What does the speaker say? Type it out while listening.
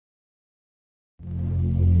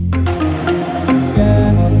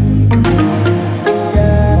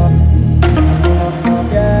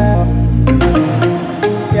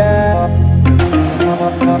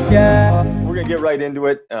get right into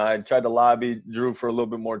it. I tried to lobby Drew for a little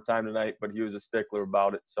bit more time tonight, but he was a stickler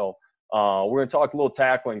about it. So we're going to talk a little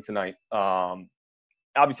tackling tonight.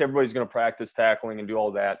 Obviously, everybody's going to practice tackling and do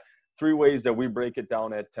all that. 3 ways that we break it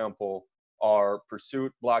down at Temple are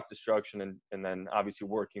pursuit, block destruction, and then obviously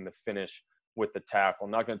working the finish with the tackle.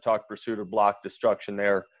 I'm not going to talk pursuit or block destruction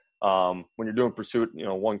there. When you're doing pursuit,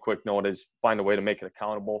 one quick note is find a way to make it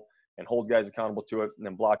accountable and hold guys accountable to it. And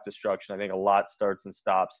then block destruction, I think a lot starts and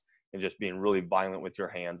stops in just being really violent with your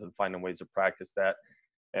hands and finding ways to practice that.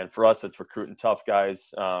 And for us, it's recruiting tough guys.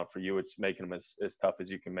 For you, it's making them as tough as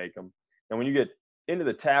you can make them. And when you get into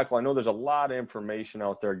the tackle, I know there's a lot of information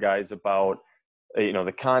out there, guys, about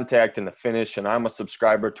the contact and the finish. And I'm a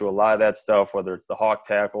subscriber to a lot of that stuff, whether it's the hawk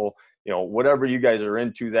tackle, whatever you guys are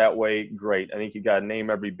into that way, great. I think you got to name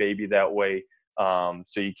every baby that way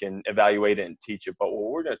so you can evaluate it and teach it. But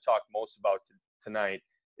what we're going to talk most about tonight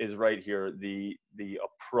is right here, the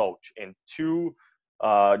approach and 2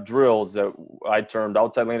 drills that I termed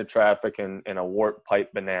outside lane of traffic and a warp pipe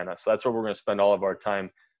banana. So that's where we're going to spend all of our time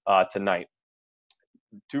tonight.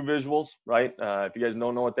 2 visuals, right? If you guys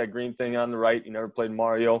don't know what that green thing on the right, you never played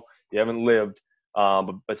Mario, you haven't lived.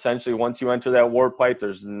 But essentially, once you enter that warp pipe,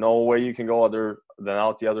 there's no way you can go other than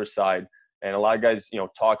out the other side. And a lot of guys,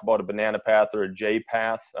 talk about a banana path or a J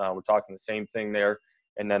path. We're talking the same thing there.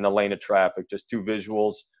 And then the lane of traffic, just 2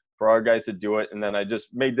 visuals for our guys to do it. And then I just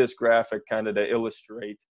made this graphic kind of to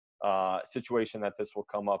illustrate a situation that this will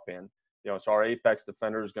come up in. So our apex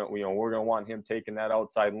defender is going to, we're going to want him taking that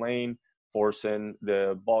outside lane, forcing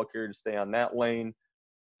the ball carrier to stay on that lane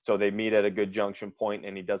so they meet at a good junction point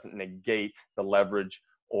and he doesn't negate the leverage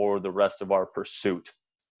or the rest of our pursuit.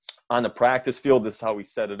 On the practice field, this is how we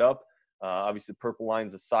set it up. Obviously, purple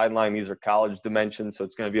line's the sideline. These are college dimensions, so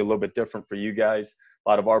it's going to be a little bit different for you guys. A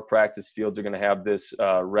lot of our practice fields are going to have this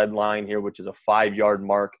red line here, which is a 5-yard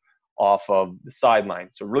mark off of the sideline.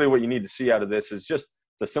 So really what you need to see out of this is just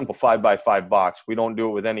it's a simple 5x5 box. We don't do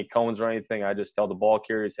it with any cones or anything. I just tell the ball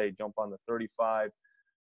carriers, hey, jump on the 35.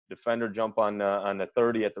 Defender, jump on the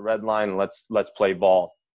 30 at the red line, and let's play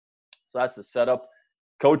ball. So that's the setup.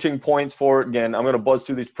 Coaching points for it. Again, I'm going to buzz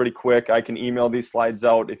through these pretty quick. I can email these slides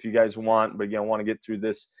out if you guys want. But again, I want to get through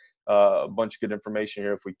this bunch of good information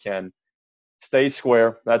here if we can. Stay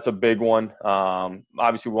square. That's a big one.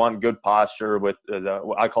 Obviously, we want good posture with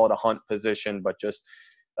I call it a hunt position, but just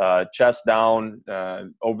chest down,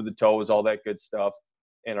 over the toes, all that good stuff.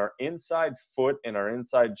 And our inside foot and our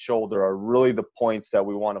inside shoulder are really the points that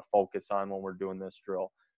we want to focus on when we're doing this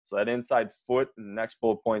drill. So that inside foot, the next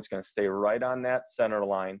bullet point is going to stay right on that center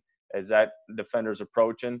line as that defender's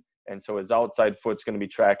approaching. And so his outside foot's going to be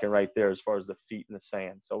tracking right there as far as the feet in the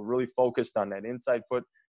sand. So really focused on that inside foot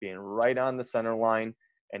being right on the center line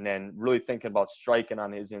and then really thinking about striking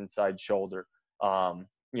on his inside shoulder.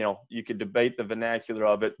 You could debate the vernacular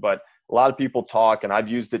of it, but a lot of people talk, and I've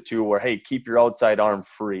used it too, where, hey, keep your outside arm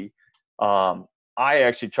free. I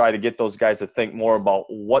actually try to get those guys to think more about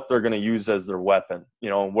what they're going to use as their weapon.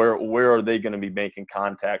 Where are they going to be making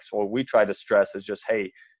contact? So what we try to stress is just,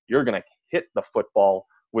 hey, you're going to hit the football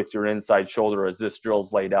with your inside shoulder as this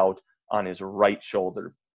drill's laid out on his right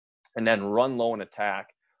shoulder. And then run low and attack.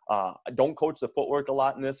 I don't coach the footwork a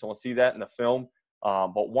lot in this, and we'll see that in the film.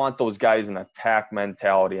 But want those guys in attack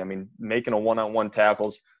mentality. I mean, making a one-on-one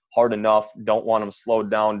tackle's hard enough. Don't want them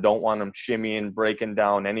slowed down. Don't want them shimmying, breaking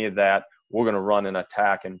down, any of that. We're going to run an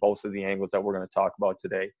attack in both of the angles that we're going to talk about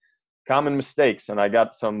today. Common mistakes, and I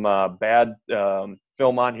got some bad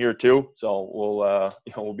film on here too. So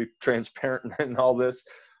we'll be transparent in all this.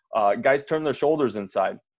 Guys turn their shoulders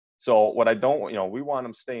inside. So what I don't, we want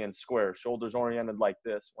them staying square, shoulders oriented like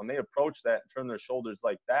this. When they approach that and turn their shoulders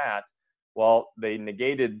like that, well, they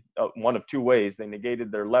negated one of 2 ways. They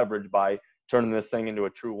negated their leverage by turning this thing into a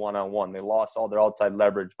true one-on-one. They lost all their outside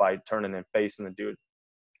leverage by turning and facing the dude.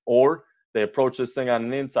 Or they approach this thing on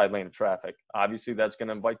an inside lane of traffic. Obviously, that's going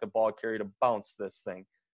to invite the ball carrier to bounce this thing.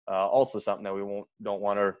 Also something that we don't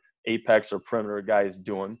want our apex or perimeter guys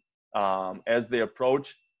doing. As they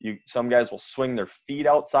approach, some guys will swing their feet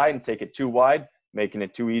outside and take it too wide, making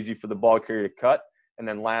it too easy for the ball carrier to cut. And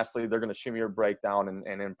then lastly, they're going to shimmy or break down.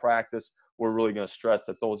 And in practice, we're really going to stress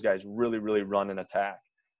that those guys really, really run an attack.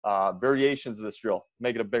 Variations of this drill,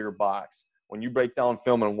 make it a bigger box. When you break down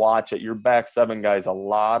film and watch it, your back 7 guys, a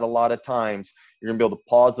lot of times, you're going to be able to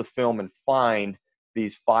pause the film and find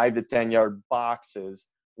these 5 to 10 yard boxes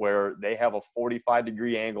where they have a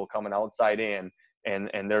 45-degree angle coming outside in, and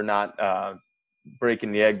they're not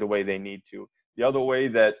breaking the egg the way they need to. The other way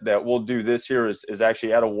that we'll do this here is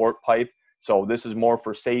actually at a warp pipe. So this is more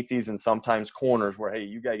for safeties and sometimes corners where, hey,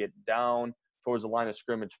 you got to get down towards the line of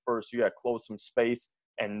scrimmage first. You got to close some space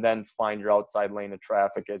and then find your outside lane of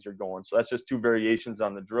traffic as you're going. So that's just 2 variations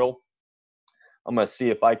on the drill. I'm going to see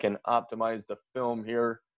if I can optimize the film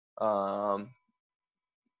here. So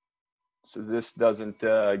this doesn't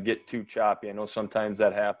get too choppy. I know sometimes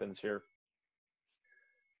that happens here.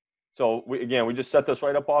 So we just set this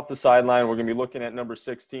right up off the sideline. We're going to be looking at number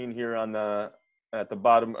 16 here at the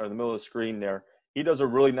bottom or the middle of the screen there. He does a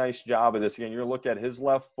really nice job of this. Again, you're going to look at his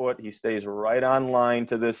left foot. He stays right on line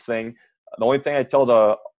to this thing. The only thing I tell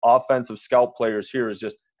the offensive scout players here is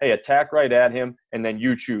just, hey, attack right at him, and then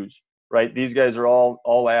you choose, right? These guys are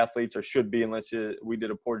all athletes, or should be, unless we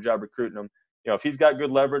did a poor job recruiting them. If he's got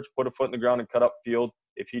good leverage, put a foot in the ground and cut up field.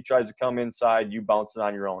 If he tries to come inside, you bounce it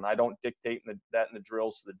on your own. I don't dictate that in the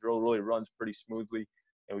drill, so the drill really runs pretty smoothly,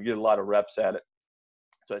 and we get a lot of reps at it.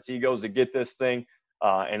 So as he goes to get this thing,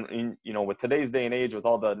 and with today's day and age, with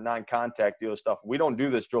all the non-contact deal stuff, we don't do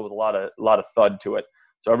this drill with a lot of thud to it.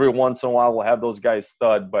 So every once in a while, we'll have those guys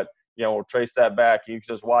thud, but we'll trace that back. You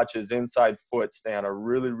can just watch his inside foot stay on a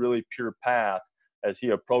really, really pure path as he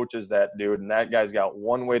approaches that dude, and that guy's got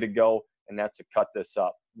one way to go, and that's to cut this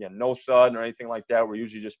up. No thud or anything like that. We're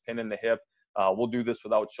usually just pinning the hip. We'll do this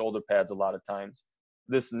without shoulder pads a lot of times.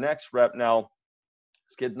 This next rep now,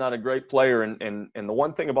 this kid's not a great player, and the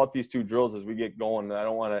one thing about these 2 drills as we get going, and I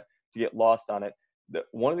don't want to get lost on it,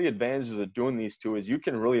 one of the advantages of doing these 2 is you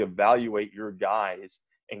can really evaluate your guys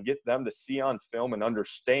and get them to see on film and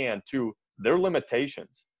understand too their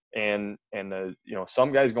limitations. And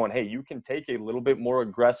some guys going, hey, you can take a little bit more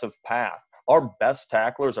aggressive path. Our best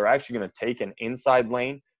tacklers are actually going to take an inside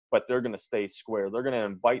lane, but they're going to stay square. They're going to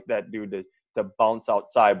invite that dude to bounce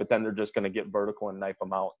outside, but then they're just going to get vertical and knife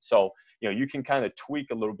them out. So, you can kind of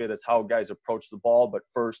tweak a little bit as how guys approach the ball, but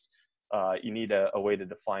first you need a way to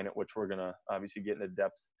define it, which we're going to obviously get into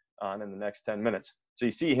depth on in the next 10 minutes. So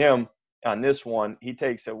you see him on this one, he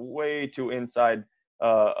takes it way too inside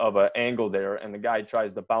of an angle there, and the guy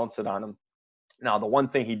tries to bounce it on him. Now, the one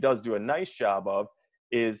thing he does do a nice job of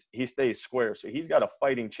is he stays square. So he's got a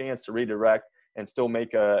fighting chance to redirect and still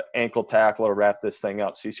make a ankle tackle or wrap this thing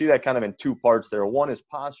up. So you see that kind of in 2 parts there. One, his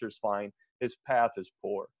posture's fine. His path is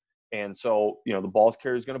poor. And so, the ball's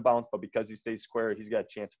carrier is going to bounce, but because he stays square, he's got a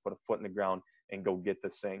chance to put a foot in the ground and go get the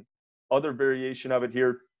thing. Other variation of it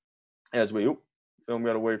here, as film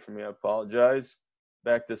got away from me, I apologize.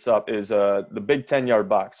 Back this up, is the big 10-yard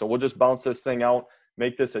box. So we'll just bounce this thing out,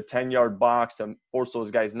 make this a 10-yard box, and force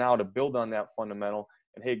those guys now to build on that fundamental.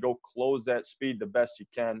 And, hey, go close that speed the best you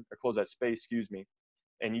can, or close that space,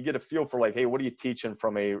 and you get a feel for, like, hey, what are you teaching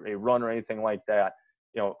from a run or anything like that?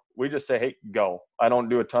 We just say, hey, go. I don't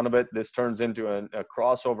do a ton of it. This turns into a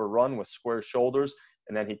crossover run with square shoulders,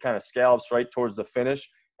 and then he kind of scallops right towards the finish,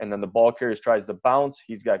 and then the ball carrier tries to bounce.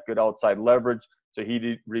 He's got good outside leverage, so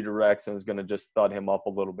he redirects and is going to just thud him up a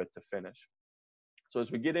little bit to finish. So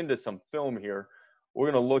as we get into some film here,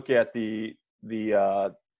 we're going to look at the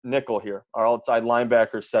nickel here, our outside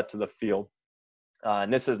linebacker set to the field.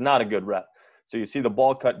 And this is not a good rep. So you see the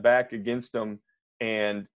ball cut back against him,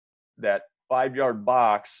 and that 5-yard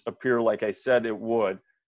box appear like I said it would.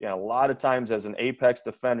 A lot of times as an apex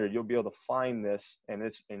defender, you'll be able to find this,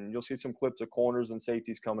 and you'll see some clips of corners and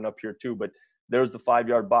safeties coming up here too, but there's the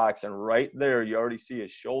 5-yard box, and right there you already see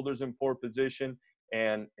his shoulders in poor position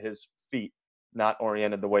and his feet not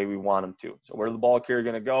oriented the way we want him to. So where's the ball carrier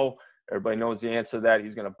going to go? Everybody knows the answer to that.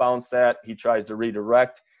 He's going to bounce that. He tries to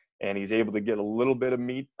redirect, and he's able to get a little bit of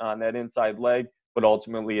meat on that inside leg, but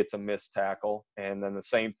ultimately it's a missed tackle. And then the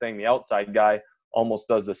same thing, the outside guy almost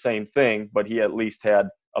does the same thing, but he at least had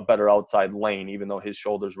a better outside lane, even though his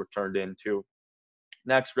shoulders were turned in too.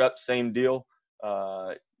 Next rep, same deal.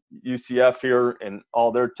 UCF here and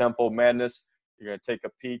all their tempo madness. You're going to take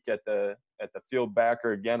a peek at the field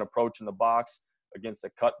backer again, approaching the box against the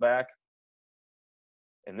cutback.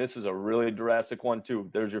 And this is a really Jurassic one too.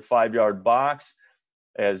 There's your 5-yard box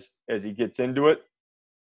as he gets into it.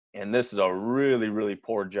 And this is a really, really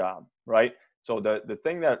poor job, right? So the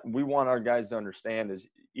thing that we want our guys to understand is,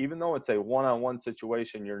 even though it's a one-on-one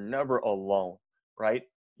situation, you're never alone, right?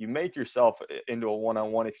 You make yourself into a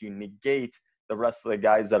one-on-one if you negate the rest of the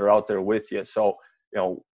guys that are out there with you. So,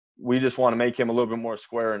 we just want to make him a little bit more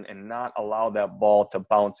square and not allow that ball to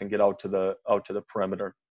bounce and get out to the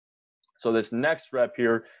perimeter. So this next rep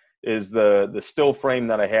here is the still frame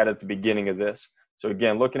that I had at the beginning of this. So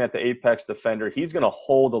again, looking at the apex defender, he's going to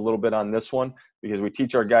hold a little bit on this one because we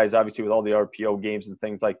teach our guys, obviously, with all the RPO games and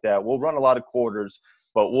things like that. We'll run a lot of quarters,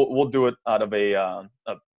 but we'll do it out of a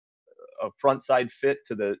front side fit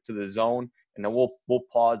to the zone, and then we'll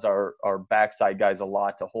pause our backside guys a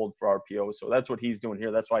lot to hold for RPO. So that's what he's doing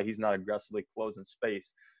here. That's why he's not aggressively closing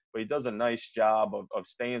space, but he does a nice job of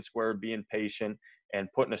staying square, being patient,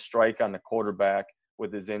 and putting a strike on the quarterback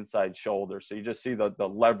with his inside shoulder. So you just see the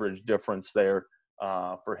leverage difference there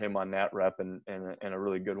for him on that rep, and a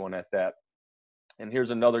really good one at that. And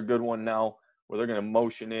here's another good one now where they're going to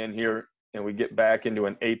motion in here, and we get back into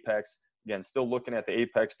an apex. Again, still looking at the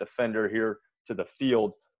apex defender here to the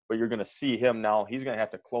field, but you're going to see him now. He's going to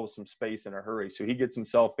have to close some space in a hurry. So he gets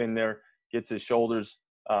himself in there, gets his shoulders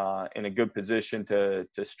in a good position to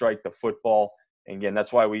strike the football. And again,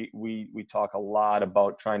 that's why we talk a lot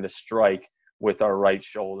about trying to strike with our right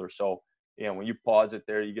shoulder. So, when you pause it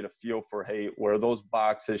there, you get a feel for, hey, where those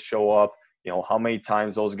boxes show up, how many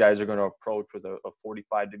times those guys are going to approach with a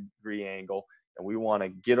 45-degree angle. And we want to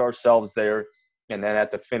get ourselves there, and then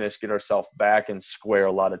at the finish, get ourselves back and square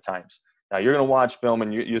a lot of times. Now, you're going to watch film,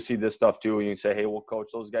 and you see this stuff too, and you say, hey, well, coach,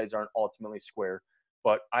 those guys aren't ultimately square.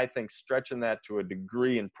 But I think stretching that to a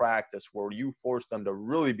degree in practice where you force them to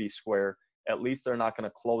really be square, at least they're not going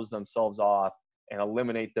to close themselves off and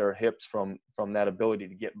eliminate their hips from that ability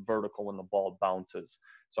to get vertical when the ball bounces.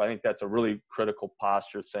 So I think that's a really critical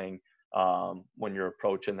posture thing when you're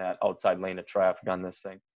approaching that outside lane of traffic on this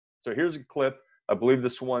thing. So here's a clip. I believe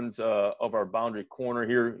this one's of our boundary corner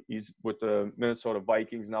here. He's with the Minnesota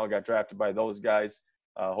Vikings now, got drafted by those guys.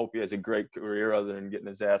 Hope he has a great career other than getting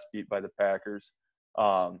his ass beat by the Packers.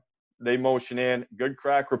 They motion in, good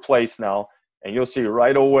crack replace now. And you'll see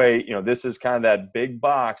right away, this is kind of that big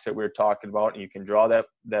box that we were talking about, and you can draw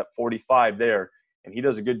that 45 there. And he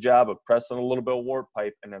does a good job of pressing a little bit of warp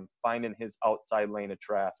pipe and then finding his outside lane of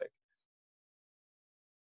traffic.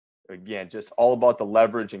 Again, just all about the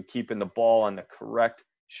leverage and keeping the ball on the correct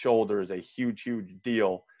shoulder is a huge, huge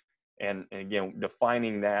deal. And again,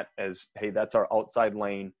 defining that as, hey, that's our outside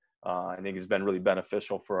lane, I think has been really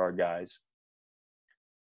beneficial for our guys.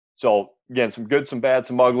 So again, some good, some bad,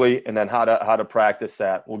 some ugly, and then how to practice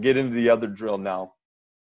that. We'll get into the other drill now.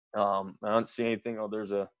 I don't see anything. Oh,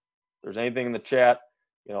 there's anything in the chat,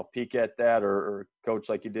 peek at that, or coach,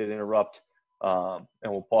 like you did, interrupt, and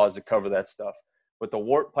we'll pause to cover that stuff. With the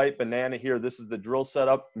warp pipe banana here, this is the drill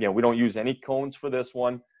setup. We don't use any cones for this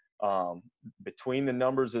one. Between the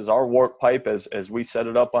numbers is our warp pipe as we set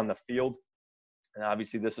it up on the field. And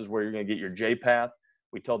obviously this is where you're going to get your J path.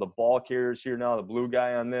 We tell the ball carriers here now, the blue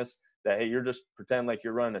guy on this, that, hey, you're just pretend like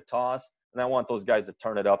you're running a toss. And I want those guys to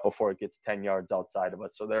turn it up before it gets 10 yards outside of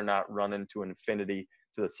us, so they're not running to infinity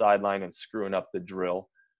to the sideline and screwing up the drill.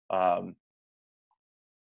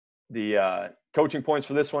 The coaching points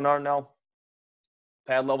for this one are now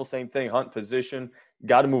pad level, same thing, hunt position,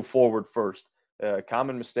 got to move forward first.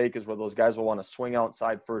 Common mistake is where those guys will want to swing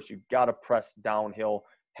outside first. You've got to press downhill,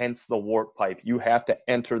 hence the warp pipe. You have to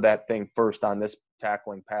enter that thing first on this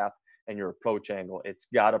tackling path and your approach angle. It's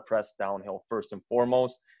got to press downhill first and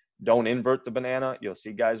foremost. Don't invert the banana. You'll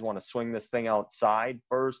see guys want to swing this thing outside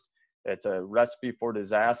first. It's a recipe for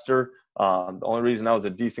disaster. The only reason I was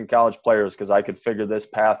a decent college player is because I could figure this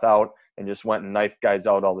path out and just went and knifed guys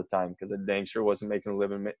out all the time because I dang sure wasn't making a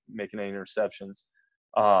living making any interceptions.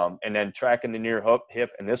 And then tracking the near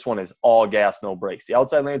hip, and this one is all gas, no brakes. The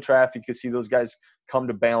outside lane traffic, you can see those guys come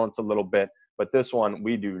to balance a little bit, but this one,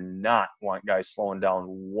 we do not want guys slowing down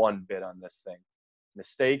one bit on this thing.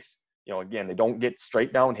 Mistakes, again, they don't get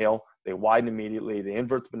straight downhill. They widen immediately. They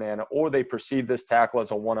invert the banana, or they perceive this tackle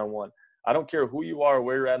as a one-on-one. I don't care who you are or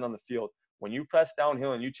where you're at on the field. When you press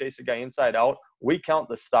downhill and you chase a guy inside out, we count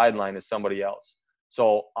the sideline as somebody else.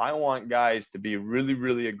 So I want guys to be really,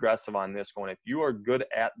 really aggressive on this one. If you are good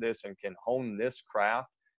at this and can hone this craft,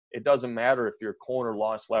 it doesn't matter if your corner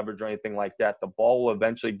lost leverage or anything like that. The ball will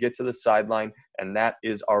eventually get to the sideline, and that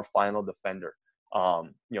is our final defender.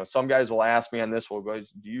 Some guys will ask me on this, well, guys,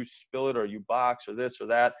 do you spill it or you box or this or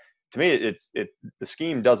that? To me, the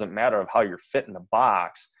scheme doesn't matter of how you're fitting the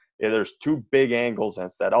box. There's two big angles, and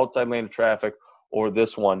it's that outside lane of traffic or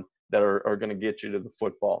this one that are going to get you to the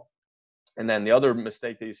football. And then the other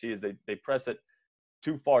mistake that you see is they press it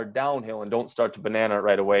too far downhill and don't start to banana it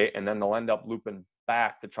right away, and then they'll end up looping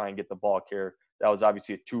back to try and get the ball carrier. That was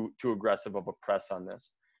obviously too aggressive of a press on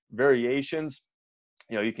this. Variations,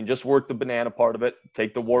 you can just work the banana part of it,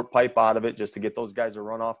 take the warp pipe out of it just to get those guys to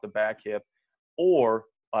run off the back hip. Or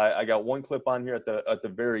I got one clip on here at the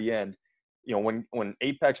very end. When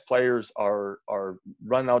apex players are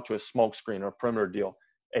running out to a smoke screen or a perimeter deal,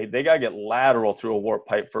 hey, they got to get lateral through a warp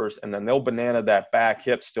pipe first, and then they'll banana that back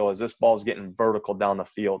hip still as this ball's getting vertical down the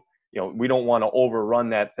field. We don't want to overrun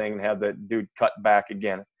that thing and have the dude cut back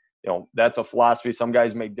again. That's a philosophy. Some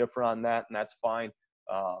guys may differ on that, and that's fine.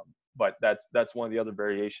 But that's one of the other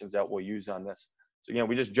variations that we'll use on this. So, again,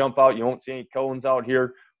 we just jump out. You won't see any cones out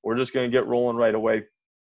here. We're just going to get rolling right away.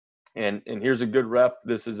 And here's a good rep.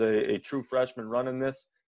 This is a true freshman running this.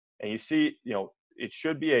 And you see, it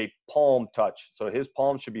should be a palm touch. So his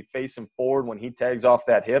palm should be facing forward when he tags off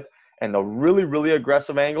that hip. And the really, really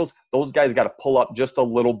aggressive angles, those guys got to pull up just a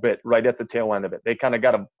little bit right at the tail end of it. They kind of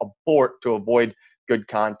got to abort to avoid good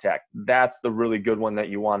contact. That's the really good one that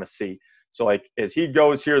you want to see. So, like, as he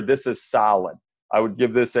goes here, this is solid. I would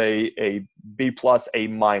give this a B+,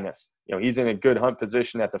 A-. He's in a good hunt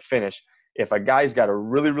position at the finish. If a guy's got a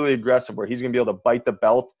really, really aggressive where he's going to be able to bite the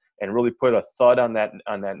belt and really put a thud on that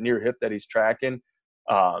near hip that he's tracking,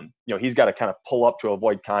 he's got to kind of pull up to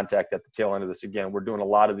avoid contact at the tail end of this. Again, we're doing a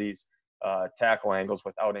lot of these tackle angles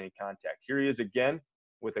without any contact. Here he is again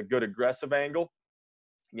with a good aggressive angle.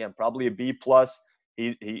 Again, probably a B+.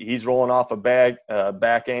 He's rolling off a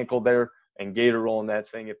back ankle there and gator rolling that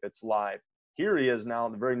thing if it's live. Here he is now,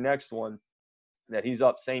 the very next one that he's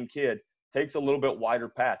up, same kid, takes a little bit wider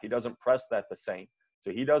path. He doesn't press that the same.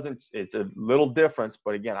 So he doesn't, it's a little difference,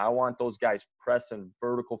 but again, I want those guys pressing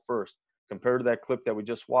vertical first. Compared to that clip that we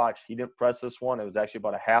just watched, he didn't press this one. It was actually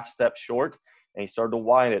about a half step short, and he started to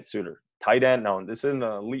widen it sooner. Tight end now, this isn't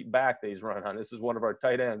an elite back that he's running on. This is one of our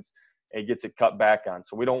tight ends, and he gets it cut back on.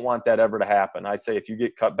 So we don't want that ever to happen. I say if you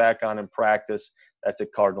get cut back on in practice, that's a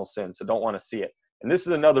cardinal sin. So don't want to see it. And this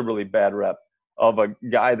is another really bad rep of a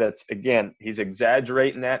guy that's, again, he's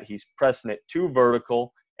exaggerating that. He's pressing it too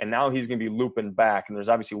vertical, and now he's going to be looping back, and there's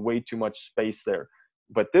obviously way too much space there.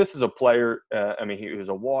 But this is a player, he was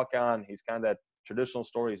a walk-on. He's kind of that traditional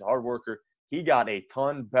story. He's a hard worker. He got a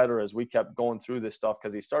ton better as we kept going through this stuff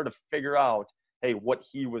because he started to figure out, hey, what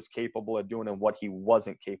he was capable of doing and what he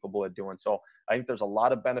wasn't capable of doing. So I think there's a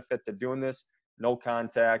lot of benefit to doing this, no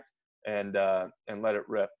contact, and let it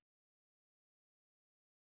rip.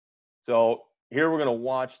 So here we're going to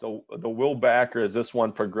watch the Will backer as this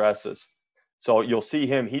one progresses. So you'll see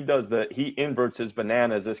him, he inverts his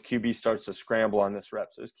banana as this QB starts to scramble on this rep.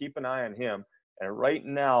 So just keep an eye on him. And right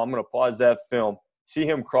now, I'm going to pause that film. See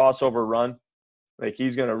him crossover run? Like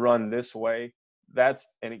he's going to run this way. And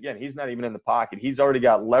again, he's not even in the pocket. He's already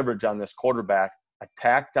got leverage on this quarterback.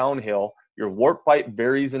 Attack downhill. Your warp pipe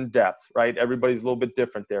varies in depth, right? Everybody's a little bit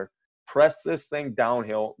different there. Press this thing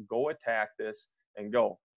downhill. Go attack this and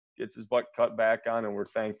go. Gets his butt cut back on, and we're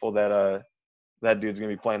thankful that that dude's going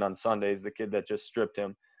to be playing on Sundays, the kid that just stripped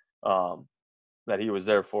him, that he was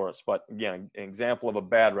there for us. But, again, an example of a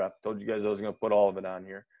bad rep. Told you guys I was going to put all of it on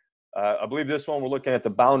here. I believe this one we're looking at the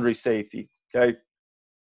boundary safety, okay,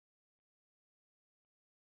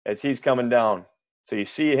 as he's coming down. So you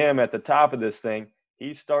see him at the top of this thing.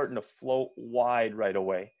 He's starting to float wide right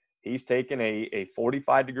away. He's taking a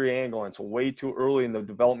 45-degree angle, and it's way too early in the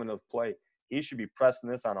development of play. He should be pressing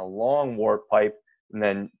this on a long warp pipe and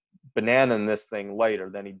then bananing this thing later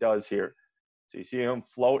than he does here. So you see him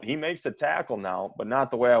float. He makes the tackle now, but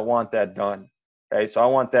not the way I want that done. Okay, so I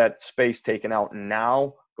want that space taken out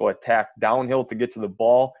now. Go attack downhill to get to the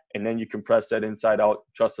ball, and then you can press that inside out.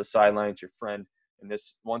 Trust the sideline, it's your friend. And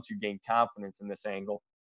this, once you gain confidence in this angle,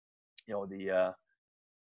 you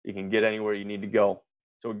can get anywhere you need to go.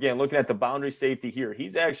 So again, looking at the boundary safety here,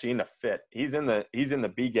 he's actually in the fit. He's in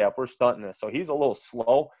the B gap. We're stunting this. So he's a little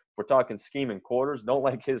slow. If we're talking scheme and quarters, don't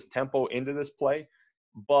like his tempo into this play,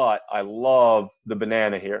 but I love the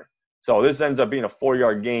banana here. So this ends up being a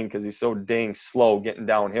 4-yard gain because he's so dang slow getting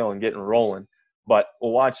downhill and getting rolling. But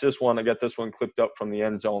we'll watch this one. I got this one clipped up from the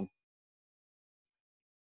end zone.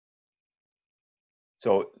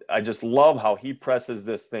 So I just love how he presses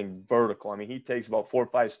this thing vertical. I mean, he takes about 4 or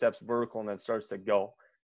 5 steps vertical and then starts to go.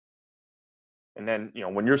 And then,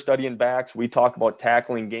 when you're studying backs, we talk about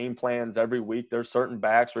tackling game plans every week. There's certain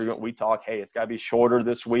backs where we talk, hey, it's got to be shorter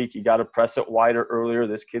this week. You got to press it wider earlier.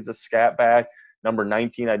 This kid's a scat back. Number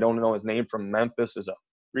 19, I don't know his name, from Memphis, is a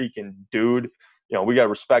freaking dude. We got to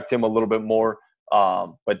respect him a little bit more.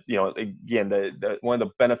 But, again, one of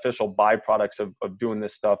the beneficial byproducts of doing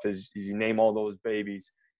this stuff is you name all those babies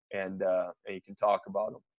and you can talk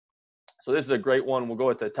about them. So this is a great one. We'll go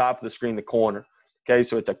at the top of the screen, the corner. Okay,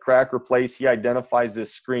 so it's a crack replace. He identifies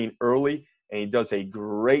this screen early, and he does a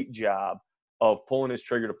great job of pulling his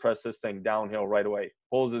trigger to press this thing downhill right away.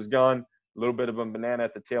 Pulls his gun, a little bit of a banana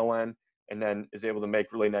at the tail end, and then is able to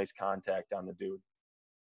make really nice contact on the dude.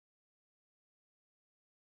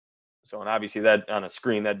 So, and obviously that on a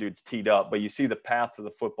screen, that dude's teed up, but you see the path to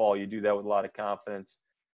the football. You do that with a lot of confidence,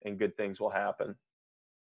 and good things will happen.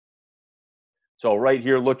 So right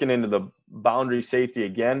here, looking into the boundary safety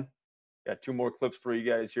again. Got 2 more clips for you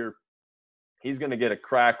guys here. He's going to get a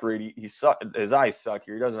crack read. His eyes suck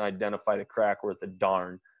here. He doesn't identify the crack worth a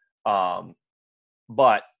darn.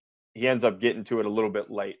 But he ends up getting to it a little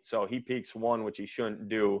bit late. So he peeks one, which he shouldn't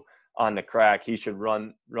do on the crack. He should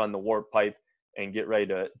run the warp pipe and get ready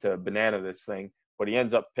to banana this thing. But he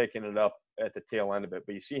ends up picking it up at the tail end of it.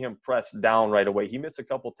 But you see him press down right away. He missed a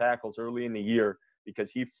couple tackles early in the year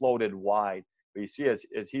because he floated wide. But you see as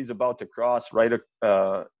he's about to cross right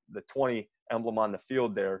the 20 emblem on the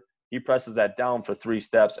field there, he presses that down for 3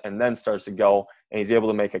 steps and then starts to go, and he's able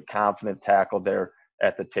to make a confident tackle there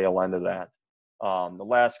at the tail end of that. The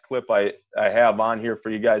last clip I have on here for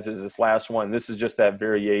you guys is this last one. This is just that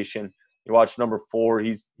variation. You watch number 4.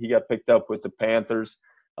 He got picked up with the Panthers.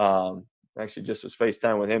 Actually, just was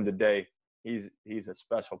FaceTime with him today. He's a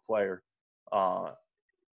special player.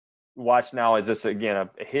 Watch now, is this, again, a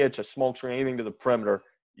hitch, a smoke screen, anything to the perimeter,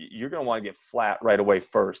 you're going to want to get flat right away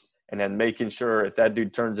first, and then making sure if that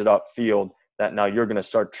dude turns it upfield that now you're going to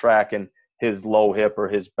start tracking his low hip or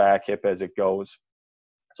his back hip as it goes.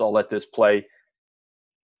 So I'll let this play.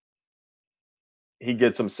 He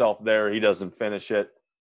gets himself there. He doesn't finish it.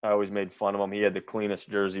 I always made fun of him. He had the cleanest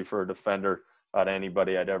jersey for a defender out of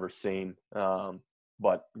anybody I'd ever seen,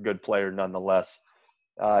 but good player nonetheless.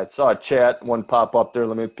 I saw a chat, one pop up there.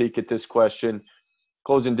 Let me peek at this question.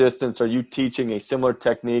 Closing distance, are you teaching a similar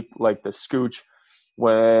technique like the scooch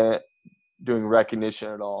when doing recognition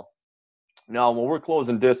at all? Now, when we're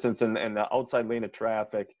closing distance and the outside lane of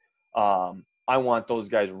traffic, I want those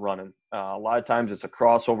guys running. A lot of times it's a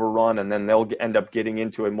crossover run, and then they'll end up getting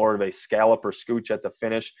into a more of a scallop or scooch at the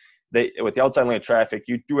finish. With the outside lane of traffic,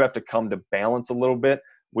 you do have to come to balance a little bit.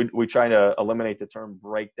 We try to eliminate the term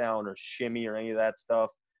breakdown or shimmy or any of that stuff.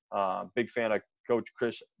 Big fan of Coach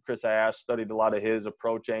Chris Ash. Studied a lot of his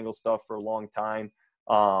approach angle stuff for a long time.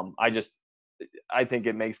 I think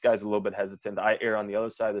it makes guys a little bit hesitant. I err on the other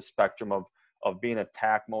side of the spectrum of being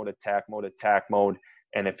attack mode.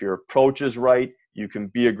 And if your approach is right, you can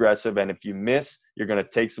be aggressive. And if you miss, you're going to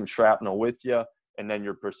take some shrapnel with you, and then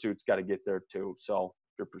your pursuit's got to get there too. So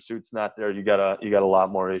if your pursuit's not there, you got a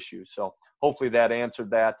lot more issues. So hopefully that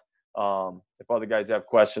answered that. If other guys have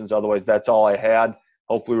questions, otherwise that's all I had.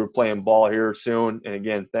 Hopefully we're playing ball here soon. And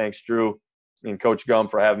again, thanks Drew and Coach Gum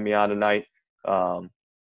for having me on tonight.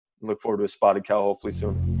 Look forward to a spotted cow hopefully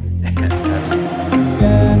soon.